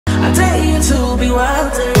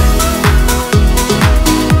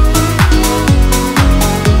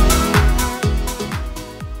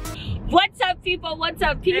What's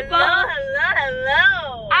up, people?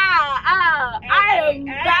 Hello. I am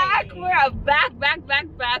back. We're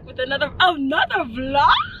back with another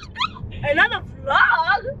vlog. Another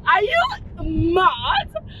vlog? Are you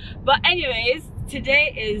mad? But anyways,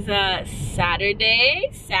 today is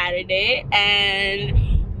Saturday, and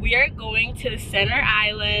we are going to Center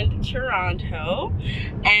Island, Toronto,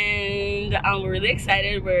 and we're really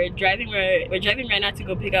excited. We're driving right now to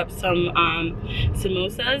go pick up some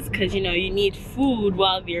samosas, because you know you need food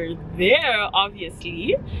while they're there,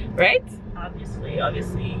 obviously, right? Obviously,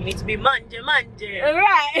 you need to be manje.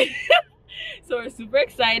 Right. So we're super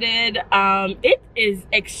excited. It is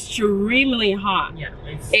extremely hot. Yeah,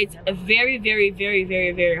 it's very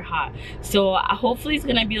hot. So hopefully it's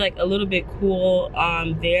gonna be like a little bit cool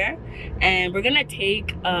there, and we're gonna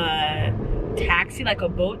take a taxi, like a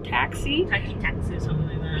boat taxi. Taxi or something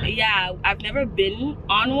like that. Yeah, I've never been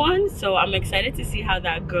on one, so I'm excited to see how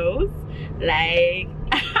that goes. Like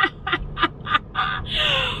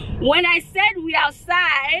when I said we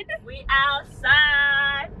outside,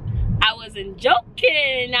 I wasn't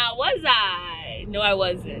joking, now was I? No, I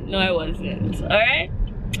wasn't. All right.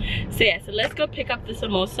 So yeah, so let's go pick up the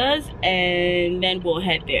samosas and then we'll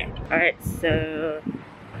head there. All right, so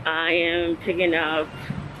I am picking up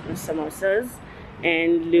the samosas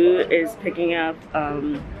and Lou is picking up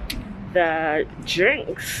the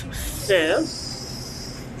drinks. So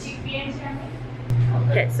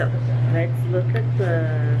okay, so let's look at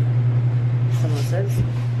the samosas.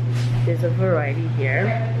 There's a variety here.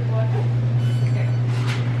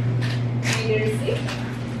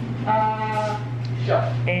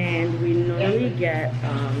 And we normally get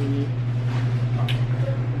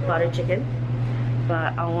butter chicken,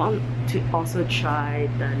 but I want to also try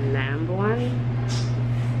the lamb one,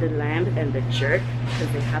 the lamb and the jerk, because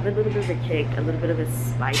they have a little bit of a kick, a little bit of a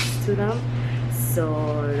spice to them.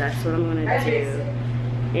 So that's what I'm gonna do.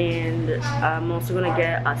 And I'm also gonna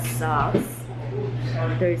get a sauce.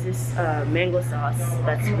 There's this mango sauce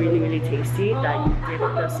that's really tasty that you dip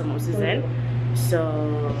the samosas in.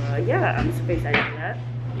 So yeah, I'm super excited for that,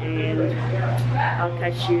 and I'll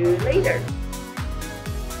catch you later.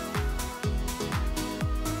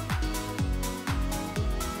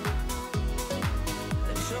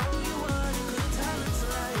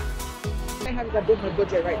 I have that book my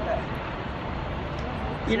budget right there.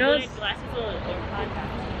 You know, glasses or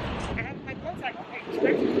contacts? I have my contact. So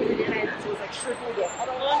it's like triple the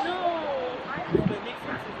other one. Oh no! But it makes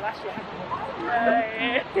sense because last year I had the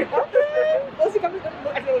Right. okay. Does it come with the I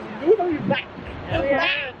said, do it on your back. Oh, yeah.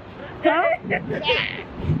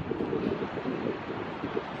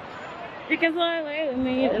 you can fly away with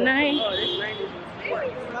me tonight. Oh, this line is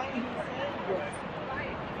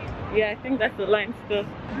Yeah, I think that's the line still.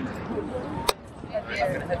 I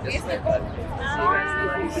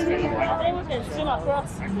think we can swim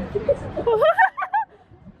across.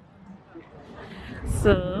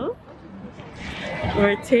 So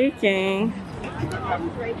we're taking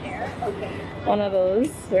one of those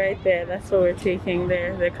right there. That's what we're taking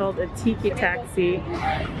there. They're called a tiki taxi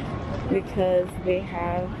because they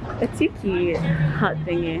have a tiki hut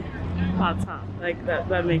thingy on top. Like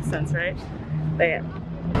that makes sense, right? But yeah.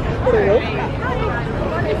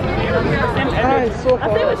 So I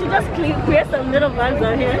think we should just create some little vans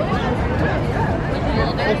out here.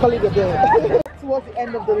 I call it a day. Towards the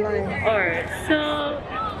end of the line. Alright, so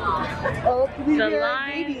the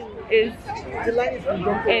line is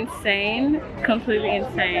insane, completely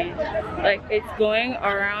insane. Like it's going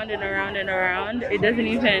around and around and around. It doesn't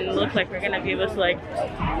even look like we're gonna be able to like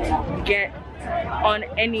get on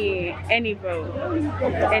any boat,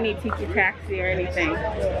 any tiki taxi or anything.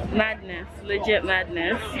 Madness, legit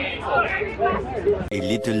madness. A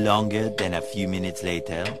little longer than a few minutes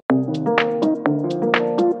later.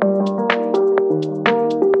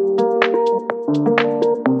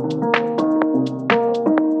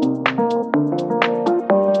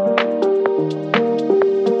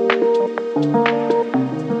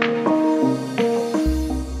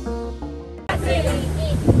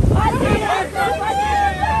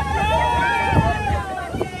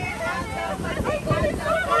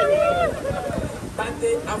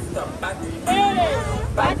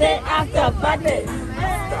 After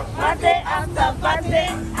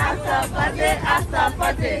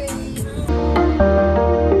party.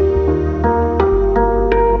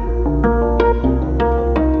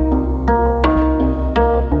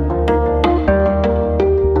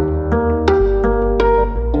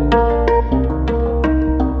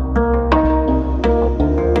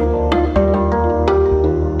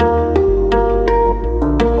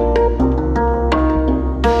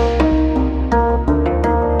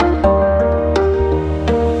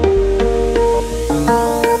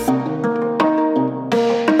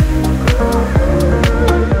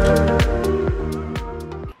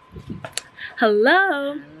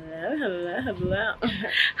 Hello. Hello.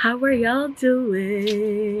 How are y'all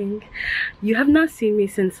doing? You have not seen me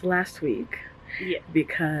since last week. Yeah.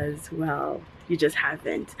 Because, well, you just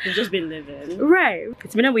haven't. You've just been living. Right.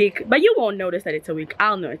 It's been a week, but you won't notice that it's a week.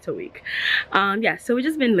 I'll know it's a week. Yeah, so we've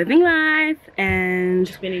just been living life and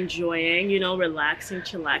just been enjoying, you know, relaxing,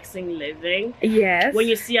 chillaxing, living. Yes. When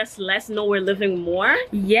you see us less, know we're living more.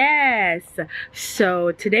 Yes.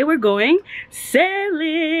 So today we're going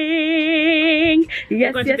sailing.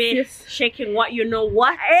 Yes, we're going to be shaking what you know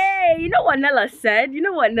what. Hey, you know what Nella said? You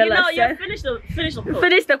know what Nella said? You finish the quote.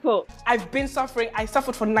 Finish the quote. I've been suffering. I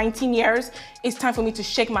suffered for 19 years. It's time for me to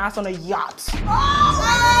shake my ass on a yacht. In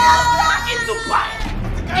Dubai.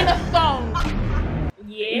 In a thong.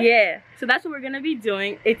 Yeah. So that's what we're gonna be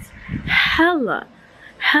doing. It's hella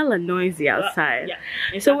noisy outside. Yeah.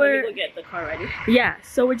 So we're gonna get the car ready. Yeah.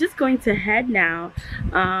 So we're just going to head now.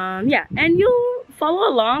 Yeah. And you'll follow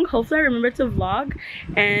along. Hopefully I remember to vlog.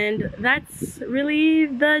 And that's really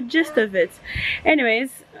the gist of it.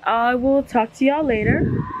 Anyways, I will talk to y'all later.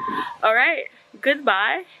 All right.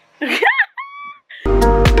 Goodbye. I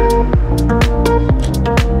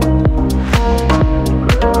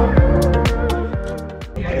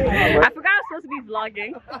forgot I was supposed to be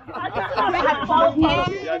vlogging.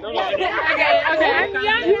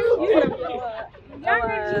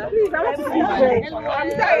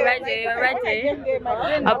 We're ready.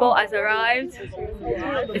 Our boat has arrived.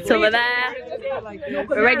 It's over there.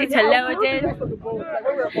 We're ready to load it.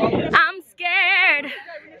 I'm scared.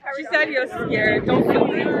 She said you're scared. Don't feel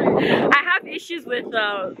me. I have issues with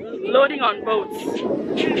loading on boats.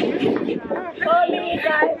 Oh, me,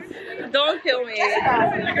 guys. Don't kill me.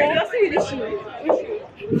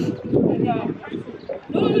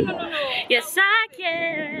 Yes, I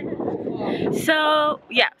can. So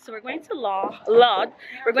yeah, so we're going to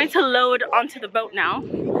We're going to load onto the boat now.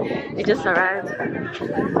 It just arrived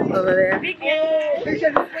over there.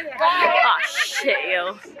 Oh shit,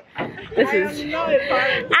 yo. This is.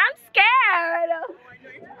 I'm scared.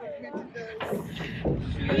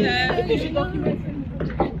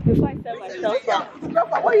 Before I set myself up.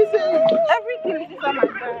 What are you saying? Everything is on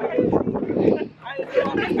myself.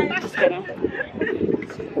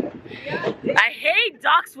 I hate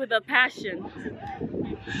dogs with a passion.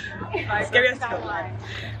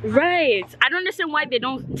 Right. I don't understand why they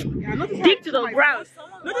don't dig to the ground.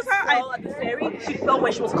 Notice how at the ferry, she felt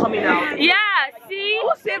when she was coming out. Yeah, see?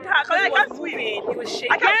 Who saved her? Because I can't swim. It was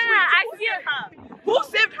shaking. I see her. Who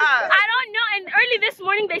saved her? I don't know. And early this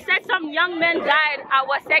morning, they said some young man died at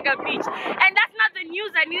Outsiiide beach. And that's not the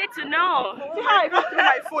news I needed to know. See how I threw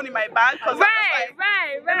my phone in my bag?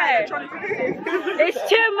 Right. It's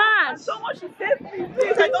too much. So much she saved me.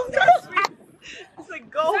 Please, I don't can't swim. It's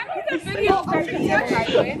like, go.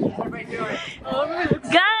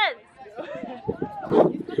 Good.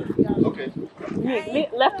 Okay. Me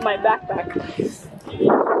left my backpack.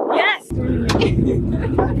 Yes.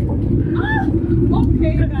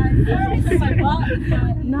 Okay, guys.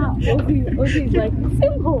 No, Ozzy's like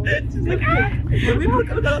simple. She's like,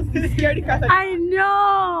 I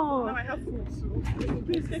know. I have food too.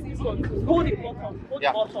 Please take this one. Hold the bottom. Hold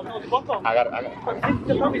the bottom. No, the bottom. I got it.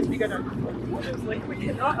 The bottom is bigger than. It's like we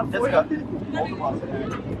cannot afford it.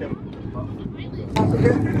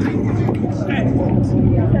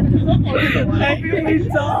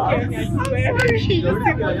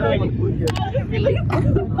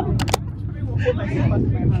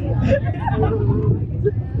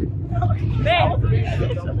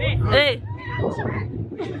 Hey.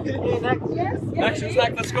 Next,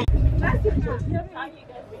 let's go.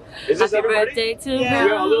 Is this Happy everybody? birthday to We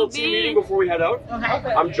have a little team meeting before we head out.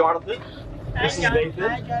 I'm Jonathan. This is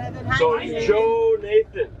Nathan. So Joe,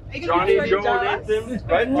 Nathan. Johnny, Joe, Nathan.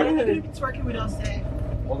 Right? It's working with us.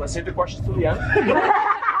 Well, let's save the questions till the end.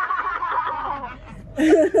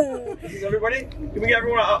 This is everybody. Can we get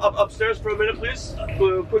everyone upstairs for a minute, please?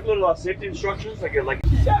 Quick little safety instructions. I'm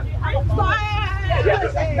fine.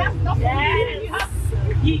 Yes.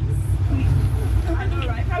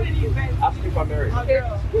 Ask me if I'm married.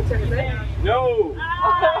 No.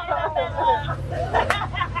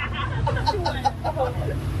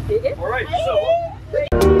 All right. So.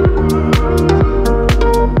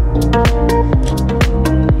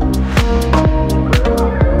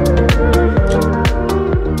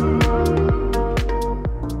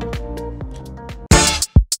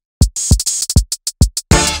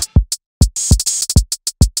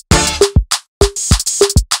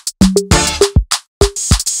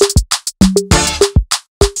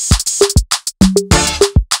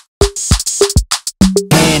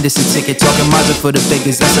 And it's a ticket talking Mazda for the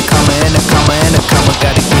biggest. That's a comma and a comma and a comma.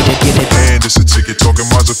 Gotta get it. And it's a ticket talking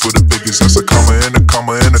Mazda for the biggest. That's a comma.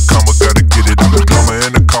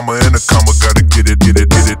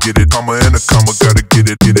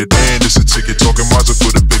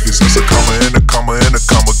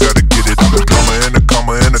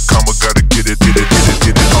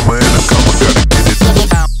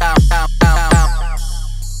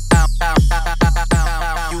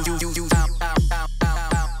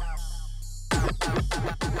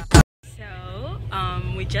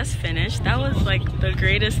 was like the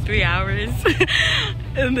greatest 3 hours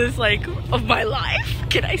in this like of my life.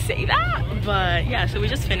 Can I say that? But yeah, so we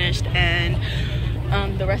just finished, and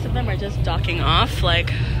the rest of them are just docking off. Like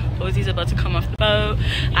Ozzy's about to come off the boat.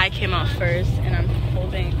 I came off first, and I'm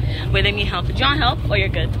holding. Wait, let me help. Do you want help? Oh, you're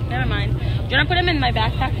good. Never mind. Do you want to put them in my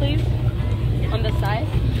backpack, please? On the side.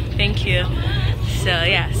 Thank you. So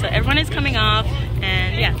yeah, so everyone is coming off,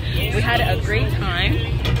 and yeah, we had a great time.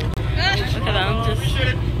 Look at them,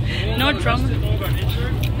 just no drama.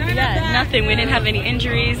 Yeah, nothing. We didn't have any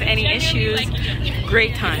injuries, any issues.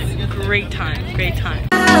 Great time, great time, great time.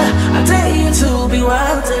 I dare you to be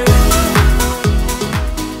wilder.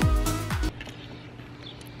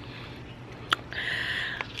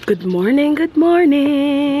 Good morning, good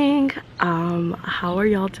morning. How are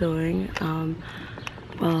y'all doing?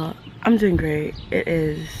 Well, I'm doing great. It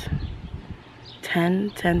is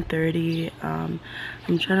 10:30. I'm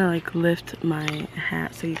trying to like lift my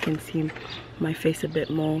hat so you can see my face a bit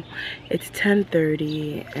more. It's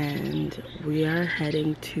 10:30 and we are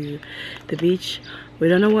heading to the beach. We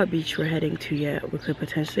don't know what beach we're heading to yet. We could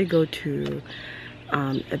potentially go to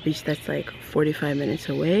a beach that's like 45 minutes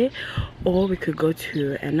away, or we could go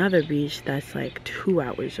to another beach that's like 2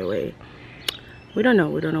 hours away. We don't know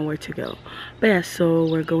where to go. But yeah, so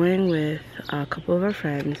we're going with a couple of our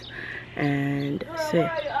friends, and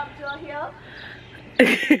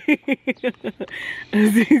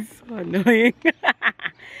this is so annoying.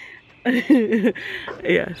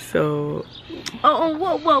 Yeah, so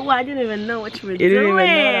Whoa, I didn't even know what you were you doing. didn't even know what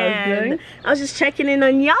I was doing? I was just checking in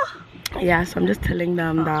on y'all. Yeah, so I'm just telling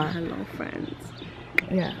them that Hello, friends.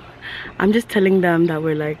 yeah, I'm just telling them that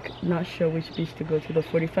we're like not sure which beach to go to, the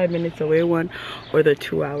 45 minutes away one or the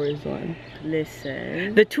 2 hours one.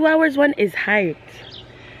 Listen, The 2 hours one is hyped.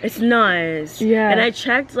 it's nice. Yeah. And I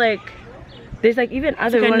checked like There's like even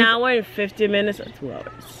other an ones. hour and 50 minutes or 2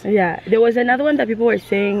 hours. Yeah, there was another one that people were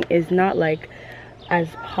saying is not like as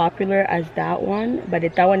popular as that one, but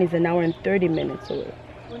that one is an hour and 30 minutes away.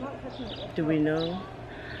 Do we know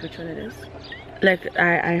which one it is? Like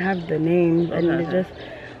I have the name, and Okay, it's just,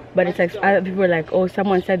 but it's like other people are like, oh,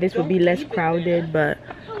 someone said this would be less crowded, but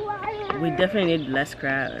We definitely need less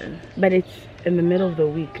crowd. it's in the middle of the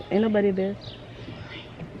week. Ain't nobody there.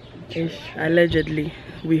 Ish, allegedly,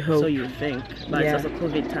 we hope. So you think, but Yeah. it's also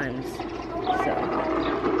COVID times. So,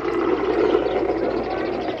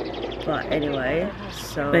 but anyway,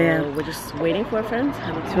 so But yeah. we're just waiting for our friends.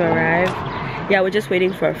 To arrive. Yeah, we're just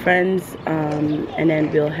waiting for our friends, and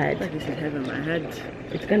then we'll head. Like this is heavy in my head.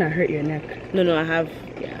 It's gonna hurt your neck. No, I have.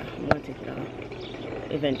 Yeah, I'm gonna take it off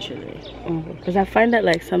eventually. Because I find that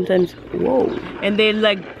like sometimes, whoa. And they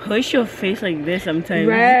like push your face like this sometimes.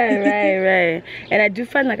 Right. And I do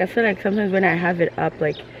find like, I feel like sometimes when I have it up,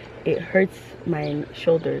 like it hurts my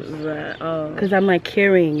shoulders. Right. Oh. Because I'm like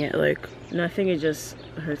carrying it like. No, I think it just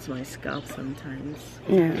hurts my scalp sometimes.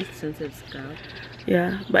 Yeah. Sensitive scalp.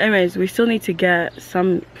 Yeah. But anyways, we still need to get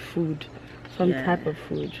some food. Some Yeah. type of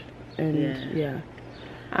food. And yeah.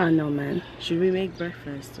 I don't know, man. Should we make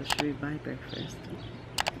breakfast or should we buy breakfast?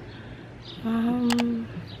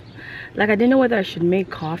 Like I didn't know whether I should make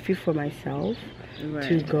coffee for myself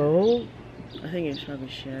to go. I think it probably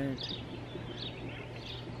should.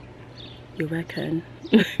 You reckon?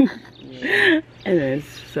 Yeah. Anyways,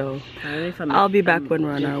 so I don't know if I'll be back when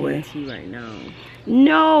we're on our way. Tea right now.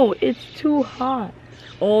 No, it's too hot.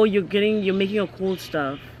 Oh, you're making your cold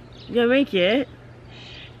stuff. Yeah, make it.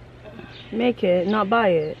 Make it, not buy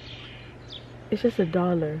it. It's just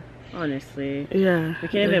 $1. Honestly. Yeah. We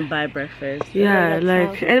can't even buy breakfast. Yeah,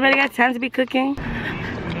 like anybody got time to be cooking?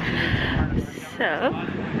 So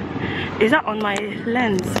is that on my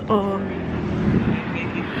lens or?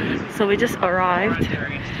 So we just arrived,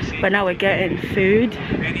 but now we're getting food.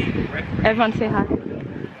 Everyone say hi.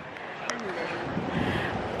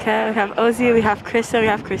 Okay, we have Ozzy, we have Krista, we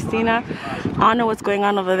have Christina. I don't know what's going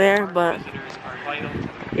on over there, but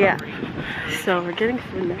yeah. So we're getting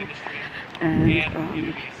food now. And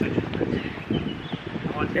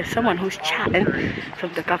there's someone who's chatting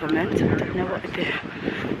from the government. I don't know what they're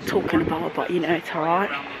talking about, but you know, it's alright.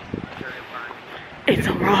 It's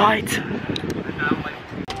alright.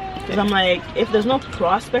 Because I'm like, if there's no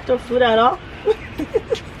prospect of food at all,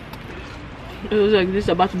 It was like this is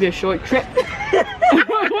about to be a short trip.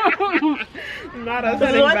 Not us.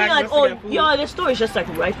 there's one thing like, oh, yo, this store is just like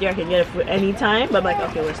right there, I can get it for any time. But I'm like,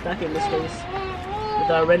 okay, we're stuck in this place with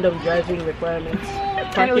our random driving requirements,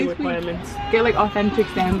 parking requirements. Get like authentic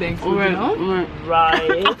standing food, you know?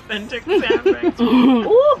 Right. Authentic standing.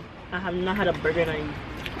 Ooh, I have not had a burger in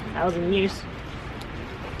 1,000 years.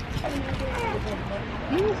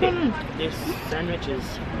 This sandwiches.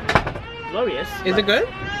 glorious. Is it good?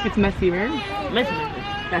 It's messy, right? Messy.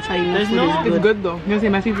 That's how you know There's food no- is It's good. good though. You want to say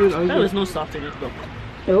messy food? No, there's no salt in it though.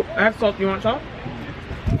 Nope. I have salt. You want salt?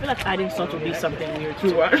 I feel like adding salt would be something weird You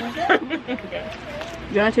too. what? Do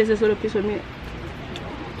you want to taste this little piece with me?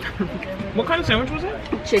 What kind of sandwich was it?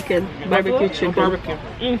 Chicken. Barbecue Buffalo? chicken. Oh,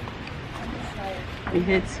 barbecue. It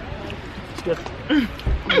hits. It's good.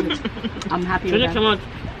 I'm happy Should with have come that. out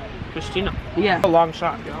Christina. Yeah. A long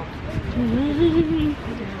shot, yo.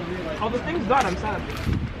 All the things done, I'm sad.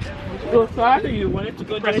 So sorry you wanted to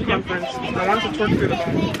go to Press the conference. I want to twerk through the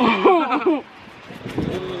bag.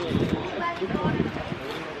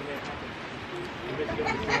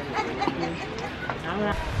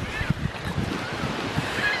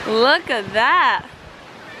 Look at that.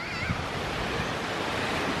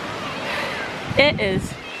 It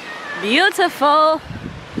is beautiful.